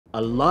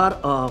A lot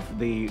of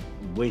the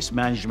waste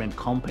management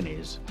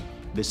companies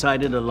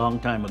decided a long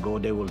time ago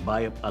they will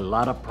buy a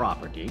lot of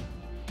property,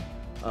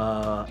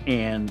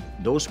 and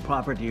those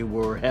property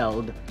were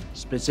held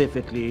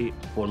specifically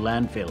for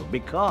landfill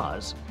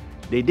because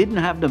they didn't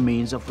have the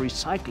means of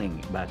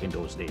recycling back in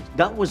those days.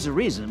 That was the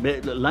reason.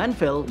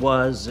 Landfill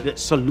was the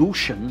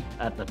solution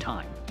at the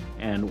time.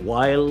 And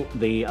while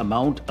the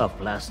amount of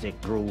plastic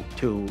grew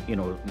to,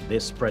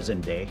 this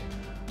present day,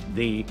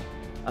 the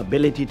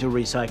ability to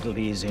recycle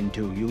these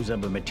into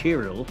usable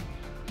material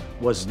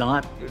was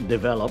not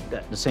developed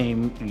at the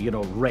same,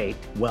 rate.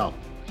 Well,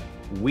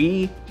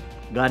 we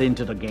got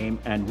into the game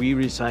and we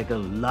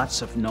recycled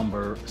lots of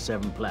number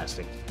 7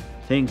 plastics.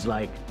 Things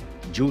like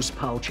juice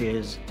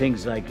pouches,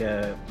 things like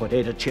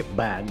potato chip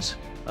bags,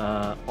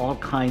 all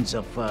kinds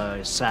of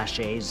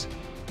sachets,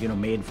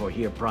 made for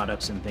hair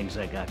products and things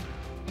like that.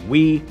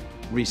 We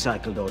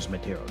recycle those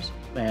materials.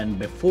 And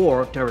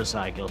before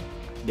TerraCycle,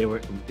 they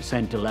were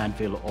sent to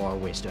landfill or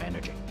waste to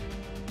energy.